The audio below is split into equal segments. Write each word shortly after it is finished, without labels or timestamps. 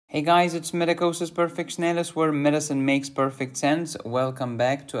Hey guys, it's Medicosis Perfectionalis, where medicine makes perfect sense. Welcome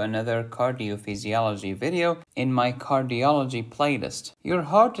back to another cardiophysiology video in my cardiology playlist. Your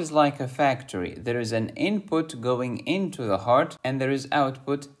heart is like a factory. There is an input going into the heart and there is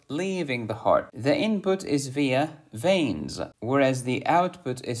output leaving the heart. The input is via veins, whereas the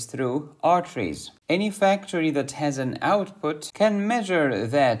output is through arteries. Any factory that has an output can measure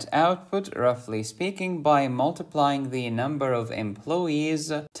that output, roughly speaking, by multiplying the number of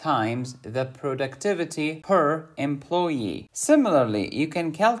employees times the productivity per employee. Similarly, you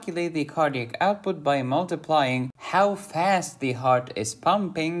can calculate the cardiac output by multiplying how fast the heart is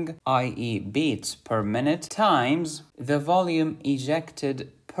pumping, i.e. beats per minute, times the volume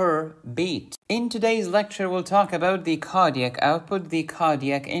ejected per beat. In today's lecture, we'll talk about the cardiac output, the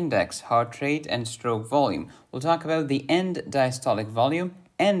cardiac index, heart rate, and stroke volume. We'll talk about the end diastolic volume,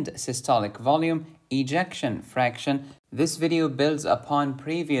 end systolic volume, ejection fraction. This video builds upon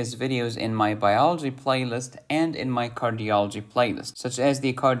previous videos in my biology playlist and in my cardiology playlist, such as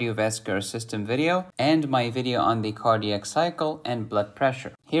the cardiovascular system video and my video on the cardiac cycle and blood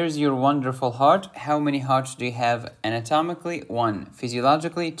pressure. Here's your wonderful heart. How many hearts do you have anatomically? 1.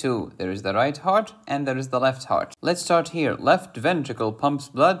 Physiologically? 2. There is the right heart and there is the left heart. Let's start here. Left ventricle pumps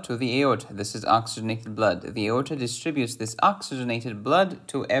blood to the aorta. This is oxygenated blood. The aorta distributes this oxygenated blood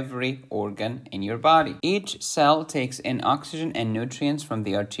to every organ in your body. Each cell takes in oxygen and nutrients from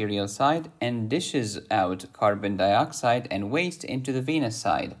the arterial side and dishes out carbon dioxide and waste into the venous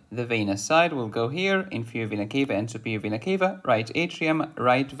side. The venous side will go here, inferior vena cava and superior vena cava, right atrium,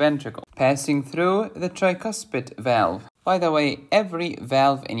 right ventricle, passing through the tricuspid valve. By the way, every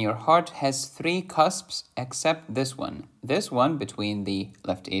valve in your heart has 3 cusps except this one. This one between the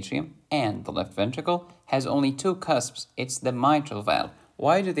left atrium and the left ventricle has only 2 cusps. It's the mitral valve.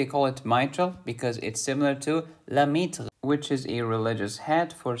 Why do they call it mitral? Because it's similar to la mitre, which is a religious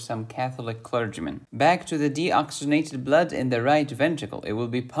hat for some Catholic clergymen. Back to the deoxygenated blood in the right ventricle. It will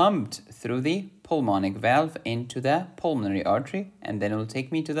be pumped through the pulmonic valve into the pulmonary artery, and then it will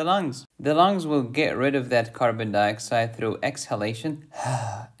take me to the lungs. The lungs will get rid of that carbon dioxide through exhalation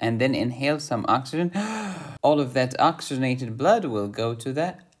and then inhale some oxygen. All of that oxygenated blood will go to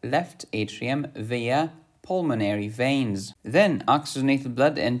the left atrium via pulmonary veins. Then oxygenated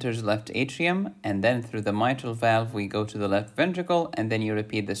blood enters left atrium, and then through the mitral valve we go to the left ventricle, and then you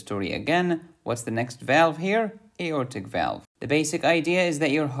repeat the story again. What's the next valve here? Aortic valve. The basic idea is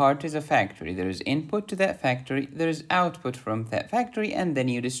that your heart is a factory. There is input to that factory, there is output from that factory, and then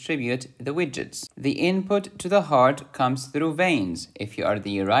you distribute the widgets. The input to the heart comes through veins. If you are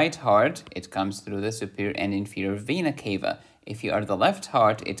the right heart, it comes through the superior and inferior vena cava. If you are the left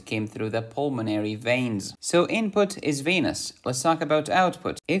heart, it came through the pulmonary veins. So input is venous. Let's talk about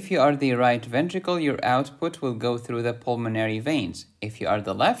output. If you are the right ventricle, your output will go through the pulmonary veins. If you are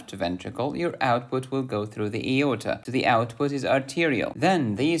the left ventricle, your output will go through the aorta. So the output is arterial.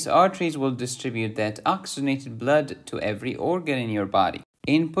 Then these arteries will distribute that oxygenated blood to every organ in your body.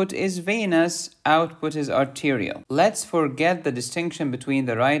 Input is venous, output is arterial. Let's forget the distinction between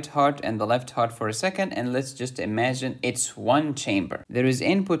the right heart and the left heart for a second, and let's just imagine it's one chamber. There is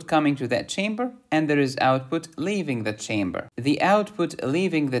input coming to that chamber and there is output leaving the chamber. The output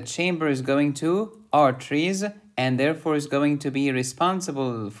leaving the chamber is going to arteries and therefore is going to be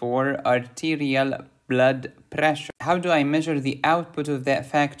responsible for arterial blood pressure. How do I measure the output of that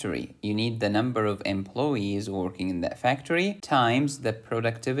factory? You need the number of employees working in that factory times the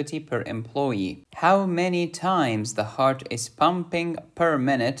productivity per employee. How many times the heart is pumping per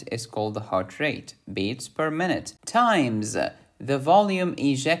minute is called the heart rate, beats per minute, times the volume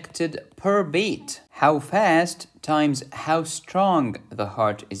ejected per beat. How fast times how strong the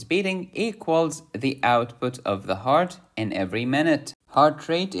heart is beating equals the output of the heart in every minute. Heart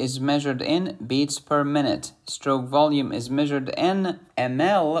rate is measured in beats per minute. Stroke volume is measured in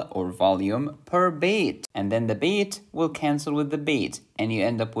ml or volume per beat. And then the beat will cancel with the beat. And you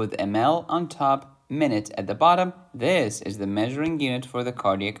end up with ml on top, minute at the bottom. This is the measuring unit for the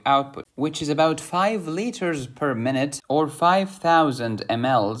cardiac output, which is about 5 liters per minute or 5,000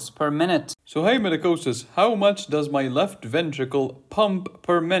 mLs per minute. So hey Medicosis, how much does my left ventricle pump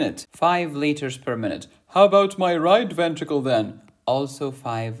per minute? 5 liters per minute. How about my right ventricle then? Also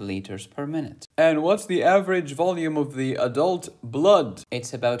 5 liters per minute. And what's the average volume of the adult blood?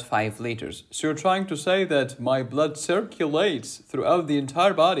 It's about 5 liters. So you're trying to say that my blood circulates throughout the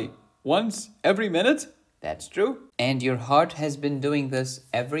entire body once every minute? That's true. and your heart has been doing this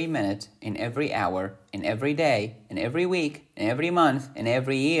every minute, in every hour, in every day, in every week, in every month, in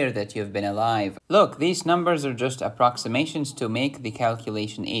every year that you've been alive. Look, these numbers are just approximations to make the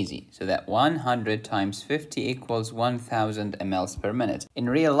calculation easy, so that 100 times 50 equals 1000 mLs per minute. In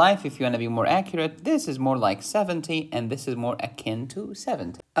real life, if you want to be more accurate, this is more like 70, and this is more akin to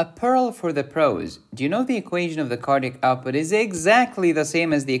 70. A pearl for the pros. Do you know the equation of the cardiac output is exactly the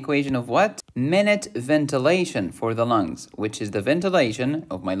same as the equation of what? Minute ventilation for the lungs, which is the ventilation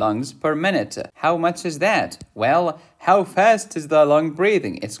of my lungs per minute. How much is that? Well, how fast is the lung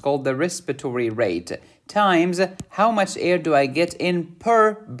breathing? It's called the respiratory rate, times how much air do I get in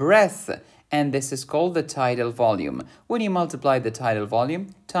per breath? And this is called the tidal volume. When you multiply the tidal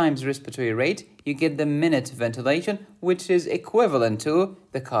volume times respiratory rate, you get the minute ventilation, which is equivalent to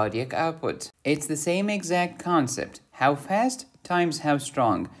the cardiac output. It's the same exact concept. How fast times how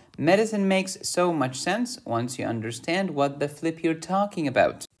strong. Medicine makes so much sense once you understand what the flip you're talking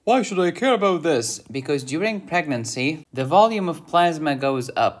about. Why should I care about this? Because during pregnancy, the volume of plasma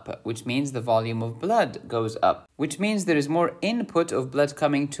goes up, which means the volume of blood goes up, which means there is more input of blood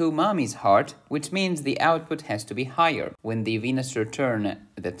coming to mommy's heart, which means the output has to be higher. When the venous return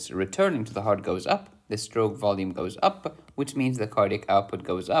that's returning to the heart goes up, the stroke volume goes up, which means the cardiac output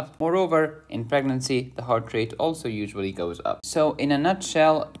goes up. Moreover, in pregnancy, the heart rate also usually goes up. So in a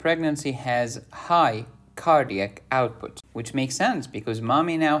nutshell, pregnancy has high cardiac output, which makes sense because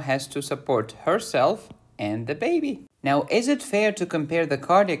mommy now has to support herself and the baby. Now, is it fair to compare the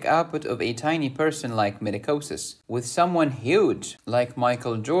cardiac output of a tiny person like medicosis with someone huge like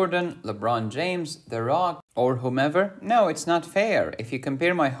Michael Jordan, LeBron James, The Rock, or whomever? No, it's not fair. If you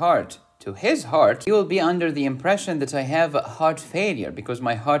compare my heart to his heart, you will be under the impression that I have heart failure because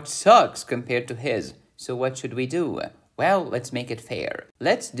my heart sucks compared to his. So what should we do? Well, let's make it fair.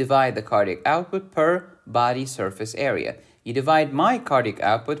 Let's divide the cardiac output per body surface area. You divide my cardiac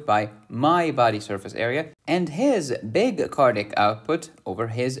output by my body surface area and his big cardiac output over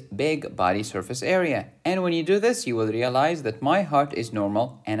his big body surface area. And when you do this, you will realize that my heart is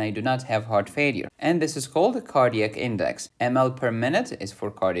normal and I do not have heart failure. And this is called the cardiac index. ml per minute is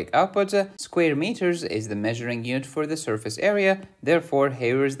for cardiac output. Square meters is the measuring unit for the surface area. Therefore,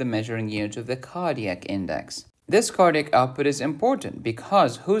 here is the measuring unit of the cardiac index. This cardiac output is important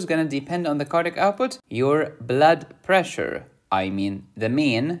because who's going to depend on the cardiac output? Your blood pressure. I mean the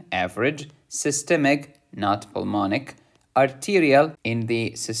mean, average, systemic, not pulmonic, arterial in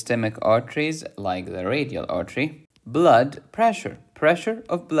the systemic arteries like the radial artery, blood pressure, pressure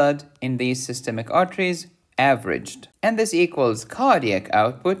of blood in these systemic arteries averaged. And this equals cardiac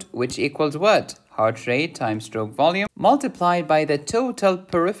output, which equals what? Heart rate times stroke volume multiplied by the total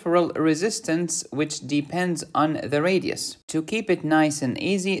peripheral resistance, which depends on the radius. To keep it nice and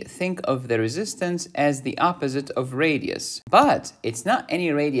easy, think of the resistance as the opposite of radius. But it's not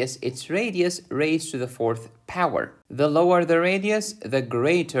any radius, it's radius raised to the fourth power. The lower the radius, the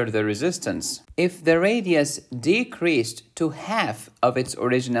greater the resistance. If the radius decreased to half of its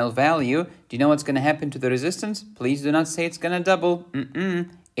original value, do you know what's going to happen to the resistance? Please do not say it's going to double.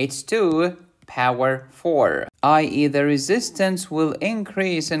 It's 2 power 4, i.e. the resistance will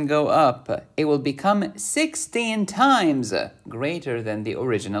increase and go up. It will become 16 times greater than the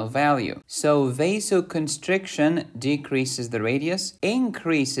original value. So vasoconstriction decreases the radius,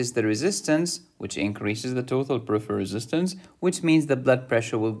 increases the resistance, which increases the total peripheral resistance, which means the blood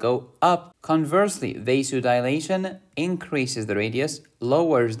pressure will go up. Conversely, vasodilation increases the radius,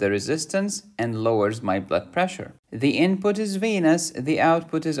 lowers the resistance, and lowers my blood pressure. The input is venous, the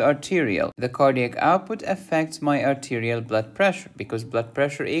output is arterial. The cardiac output affects my arterial blood pressure because blood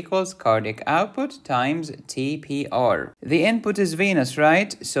pressure equals cardiac output times TPR. The input is venous,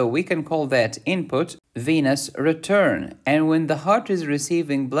 right? So we can call that input venous return. And when the heart is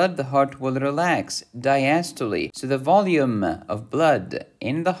receiving blood, the heart will relax diastole. So the volume of blood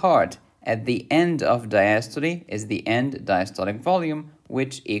in the heart at the end of diastole is the end diastolic volume,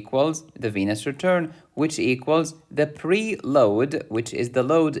 which equals the venous return, which equals the preload, which is the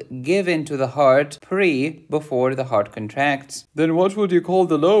load given to the heart before the heart contracts. Then what would you call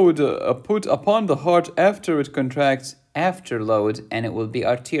the load put upon the heart after it contracts? Afterload, and it will be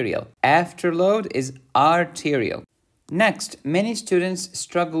arterial. Afterload is arterial. Next, many students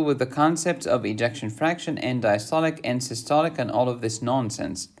struggle with the concepts of ejection fraction and diastolic and systolic and all of this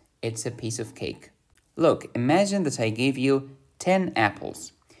nonsense. It's a piece of cake. Look, imagine that I gave you 10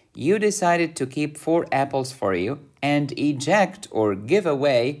 apples. You decided to keep 4 apples for you and eject or give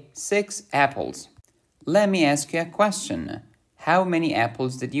away 6 apples. Let me ask you a question. How many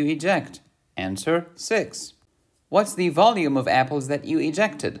apples did you eject? Answer, 6. What's the volume of apples that you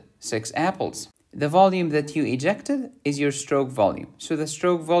ejected? 6 apples. The volume that you ejected is your stroke volume. So the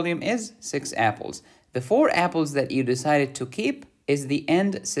stroke volume is 6 apples. The 4 apples that you decided to keep is the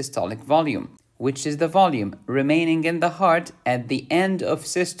end systolic volume, which is the volume remaining in the heart at the end of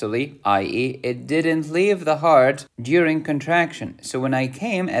systole, i.e. it didn't leave the heart during contraction. So when I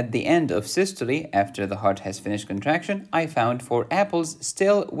came at the end of systole, after the heart has finished contraction, I found 4 apples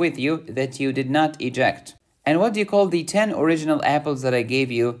still with you that you did not eject. And what do you call the 10 original apples that I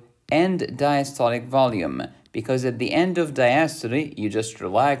gave you? End diastolic volume. Because at the end of diastole, you just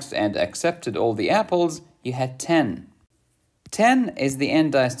relaxed and accepted all the apples, you had 10. 10 is the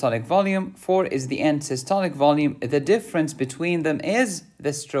end diastolic volume, 4 is the end systolic volume. The difference between them is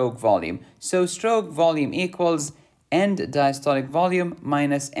the stroke volume. So stroke volume equals end diastolic volume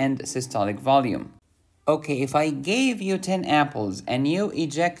minus end systolic volume. Okay, if I gave you 10 apples and you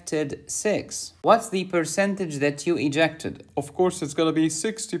ejected 6, what's the percentage that you ejected? Of course, it's gonna be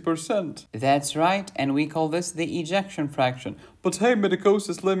 60%. That's right, and we call this the ejection fraction. But hey,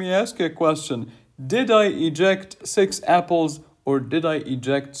 medicosis, let me ask you a question. Did I eject 6 apples or did I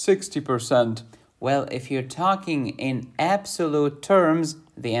eject 60%? Well, if you're talking in absolute terms,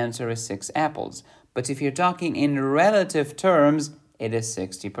 the answer is 6 apples. But if you're talking in relative terms, it is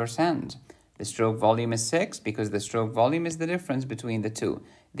 60%. The stroke volume is 6 because the stroke volume is the difference between the two.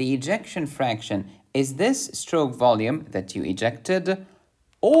 The ejection fraction is this stroke volume that you ejected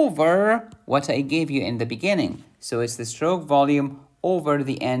over what I gave you in the beginning. So it's the stroke volume over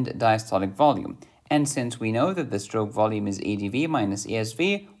the end diastolic volume. And since we know that the stroke volume is EDV minus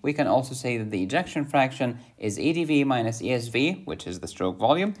ESV, we can also say that the ejection fraction is EDV minus ESV, which is the stroke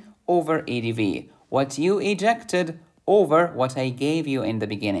volume, over EDV. What you ejected over what I gave you in the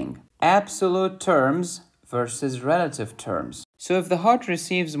beginning. Absolute terms versus relative terms. So if the heart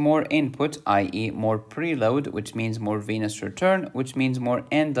receives more input, i.e. more preload, which means more venous return, which means more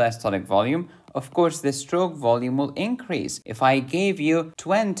end diastolic volume, of course the stroke volume will increase. If I gave you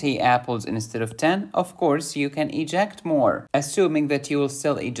 20 apples instead of 10, of course you can eject more. Assuming that you will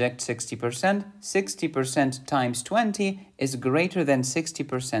still eject 60%, 60% times 20 is greater than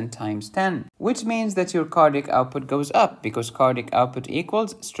 60% times 10, which means that your cardiac output goes up because cardiac output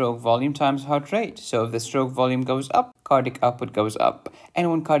equals stroke volume times heart rate. So if the stroke volume goes up, cardiac output goes up. And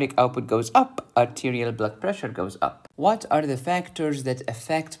when cardiac output goes up, arterial blood pressure goes up. What are the factors that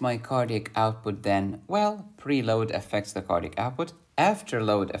affect my cardiac output then? Well, preload affects the cardiac output.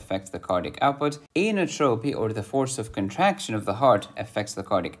 Afterload affects the cardiac output. Inotropy, or the force of contraction of the heart, affects the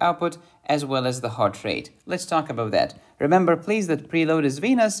cardiac output, as well as the heart rate. Let's talk about that. Remember, please, that preload is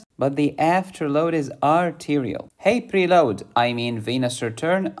venous, but the afterload is arterial. Hey, preload, I mean venous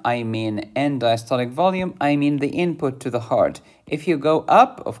return, I mean end diastolic volume, I mean the input to the heart. If you go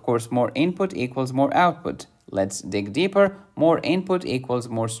up, of course, more input equals more output. Let's dig deeper. More input equals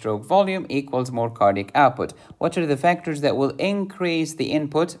more stroke volume equals more cardiac output. What are the factors that will increase the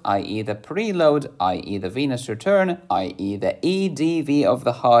input, i.e. the preload, i.e. the venous return, i.e. the EDV of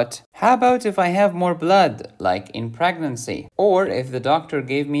the heart? How about if I have more blood, like in pregnancy? Or if the doctor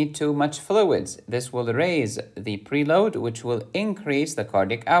gave me too much fluids? This will raise the preload, which will increase the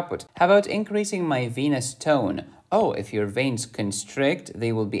cardiac output. How about increasing my venous tone? Oh, if your veins constrict,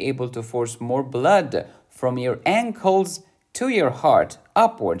 they will be able to force more blood from your ankles to your heart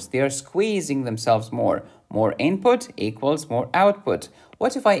upwards. They are squeezing themselves more. More input equals more output.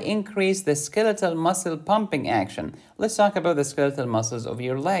 What if I increase the skeletal muscle pumping action? Let's talk about the skeletal muscles of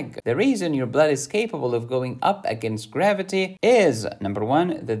your leg. The reason your blood is capable of going up against gravity is, number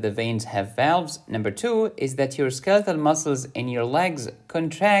 1, that the veins have valves. Number 2 is that your skeletal muscles in your legs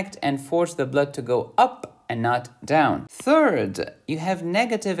contract and force the blood to go up and not down. Third, you have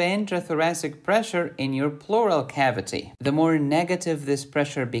negative intrathoracic pressure in your pleural cavity. The more negative this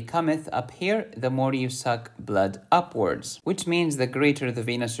pressure becometh up here, the more you suck blood upwards, which means the greater the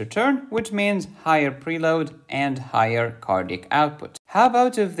venous return, which means higher preload and higher cardiac output. How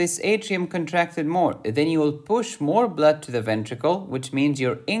about if this atrium contracted more? Then you will push more blood to the ventricle, which means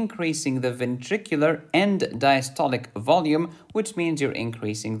you're increasing the ventricular end diastolic volume, which means you're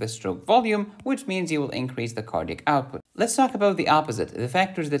increasing the stroke volume, which means you will increase the cardiac output. Let's talk about the opposite, the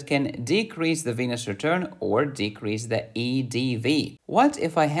factors that can decrease the venous return or decrease the EDV. What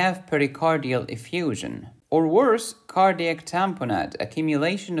if I have pericardial effusion? Or worse, cardiac tamponade,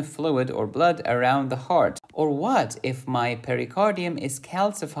 accumulation of fluid or blood around the heart. Or what if my pericardium is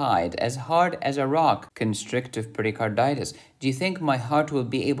calcified as hard as a rock, constrictive pericarditis? Do you think my heart will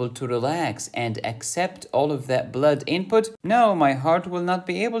be able to relax and accept all of that blood input? No, my heart will not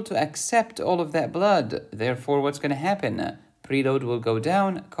be able to accept all of that blood. Therefore, what's going to happen? preload will go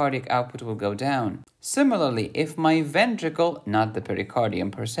down, cardiac output will go down. Similarly, if my ventricle, not the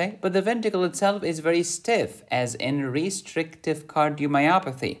pericardium per se, but the ventricle itself is very stiff, as in restrictive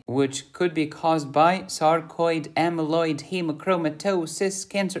cardiomyopathy, which could be caused by sarcoid, amyloid, hemochromatosis,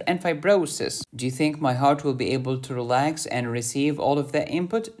 cancer, and fibrosis, do you think my heart will be able to relax and receive all of that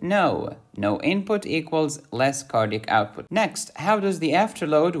input? No. No input equals less cardiac output. Next, how does the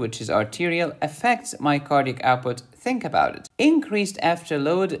afterload, which is arterial, affect my cardiac output? Think about it. Increased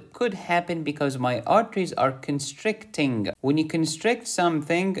afterload could happen because my arteries are constricting. When you constrict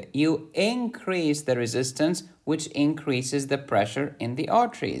something, you increase the resistance, which increases the pressure in the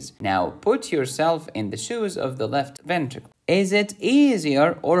arteries. Now, put yourself in the shoes of the left ventricle. Is it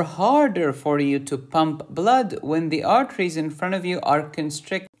easier or harder for you to pump blood when the arteries in front of you are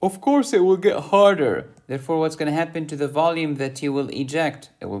constricted? Of course it will get harder. Therefore, what's going to happen to the volume that you will eject?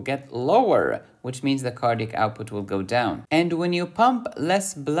 It will get lower, which means the cardiac output will go down. And when you pump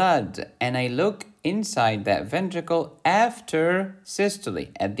less blood, and I look inside that ventricle after systole,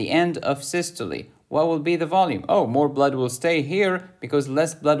 at the end of systole, what will be the volume? Oh, more blood will stay here because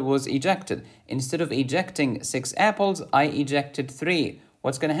less blood was ejected. Instead of ejecting 6 apples, I ejected 3.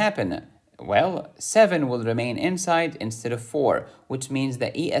 What's going to happen? Well, 7 will remain inside instead of 4, which means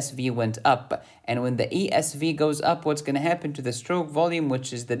the ESV went up. And when the ESV goes up, what's going to happen to the stroke volume,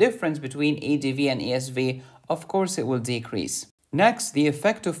 which is the difference between EDV and ESV? Of course, it will decrease. Next, the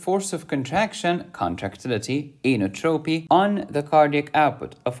effective force of contraction, contractility, inotropy, on the cardiac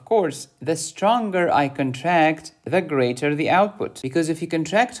output. Of course, the stronger I contract, the greater the output. Because if you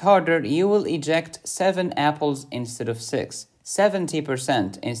contract harder, you will eject 7 apples instead of 6.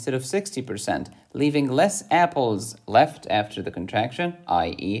 70% instead of 60%, leaving less apples left after the contraction,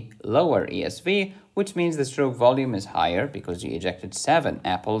 i.e. lower ESV, which means the stroke volume is higher because you ejected 7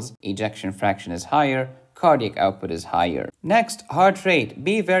 apples, ejection fraction is higher, cardiac output is higher. Next, heart rate.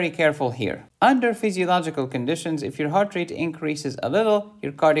 Be very careful here. Under physiological conditions, if your heart rate increases a little,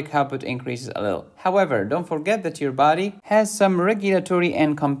 your cardiac output increases a little. However, don't forget that your body has some regulatory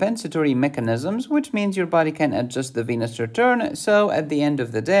and compensatory mechanisms, which means your body can adjust the venous return, so at the end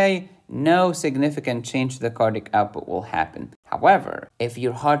of the day, no significant change to the cardiac output will happen. However, if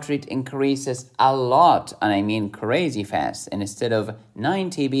your heart rate increases a lot, and I mean crazy fast, and instead of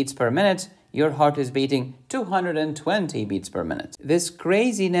 90 beats per minute, your heart is beating 220 beats per minute. This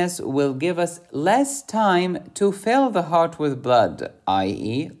craziness will give us less time to fill the heart with blood,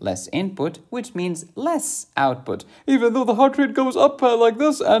 i.e. less input, which means less output. Even though the heart rate goes up like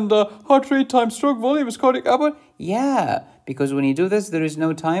this and heart rate times stroke volume is cardiac output? Yeah, because when you do this, there is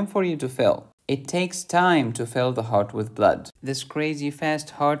no time for you to fill. It takes time to fill the heart with blood. This crazy fast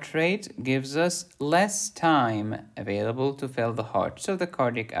heart rate gives us less time available to fill the heart, so the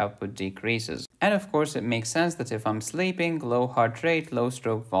cardiac output decreases. And of course, it makes sense that if I'm sleeping, low heart rate, low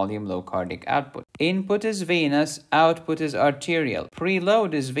stroke volume, low cardiac output. Input is venous, output is arterial.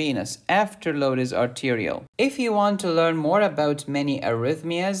 Preload is venous, afterload is arterial. If you want to learn more about many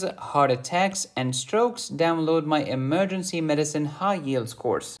arrhythmias, heart attacks, and strokes, download my emergency medicine high yields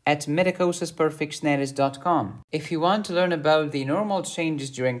course at medicosisperfectionalis.com. If you want to learn about the normal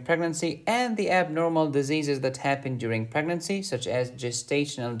changes during pregnancy and the abnormal diseases that happen during pregnancy, such as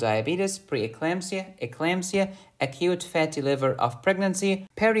gestational diabetes, preeclampsia, eclampsia, acute fatty liver of pregnancy,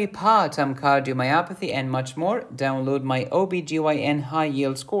 peripartum cardiomyopathy, and much more, download my OBGYN high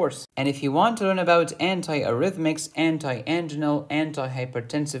yields course. And if you want to learn about anti-arrhythmics, anti-anginal,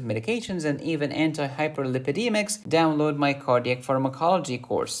 anti-hypertensive medications, and even anti-hyperlipidemics, download my cardiac pharmacology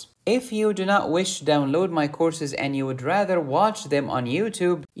course. If you do not wish to download my courses and you would rather watch them on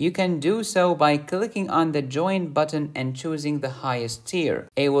YouTube, you can do so by clicking on the join button and choosing the highest tier.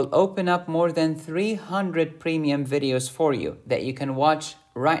 It will open up more than 300 premium videos for you that you can watch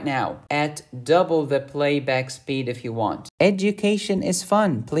right now at double the playback speed if you want. Education is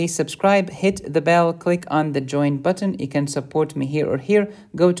fun. Please subscribe, hit the bell, click on the join button. You can support me here or here.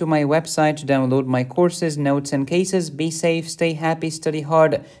 Go to my website to download my courses, notes, and cases. Be safe, stay happy, study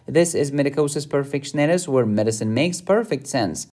hard. This is Medicosis Perfectionalis, where medicine makes perfect sense.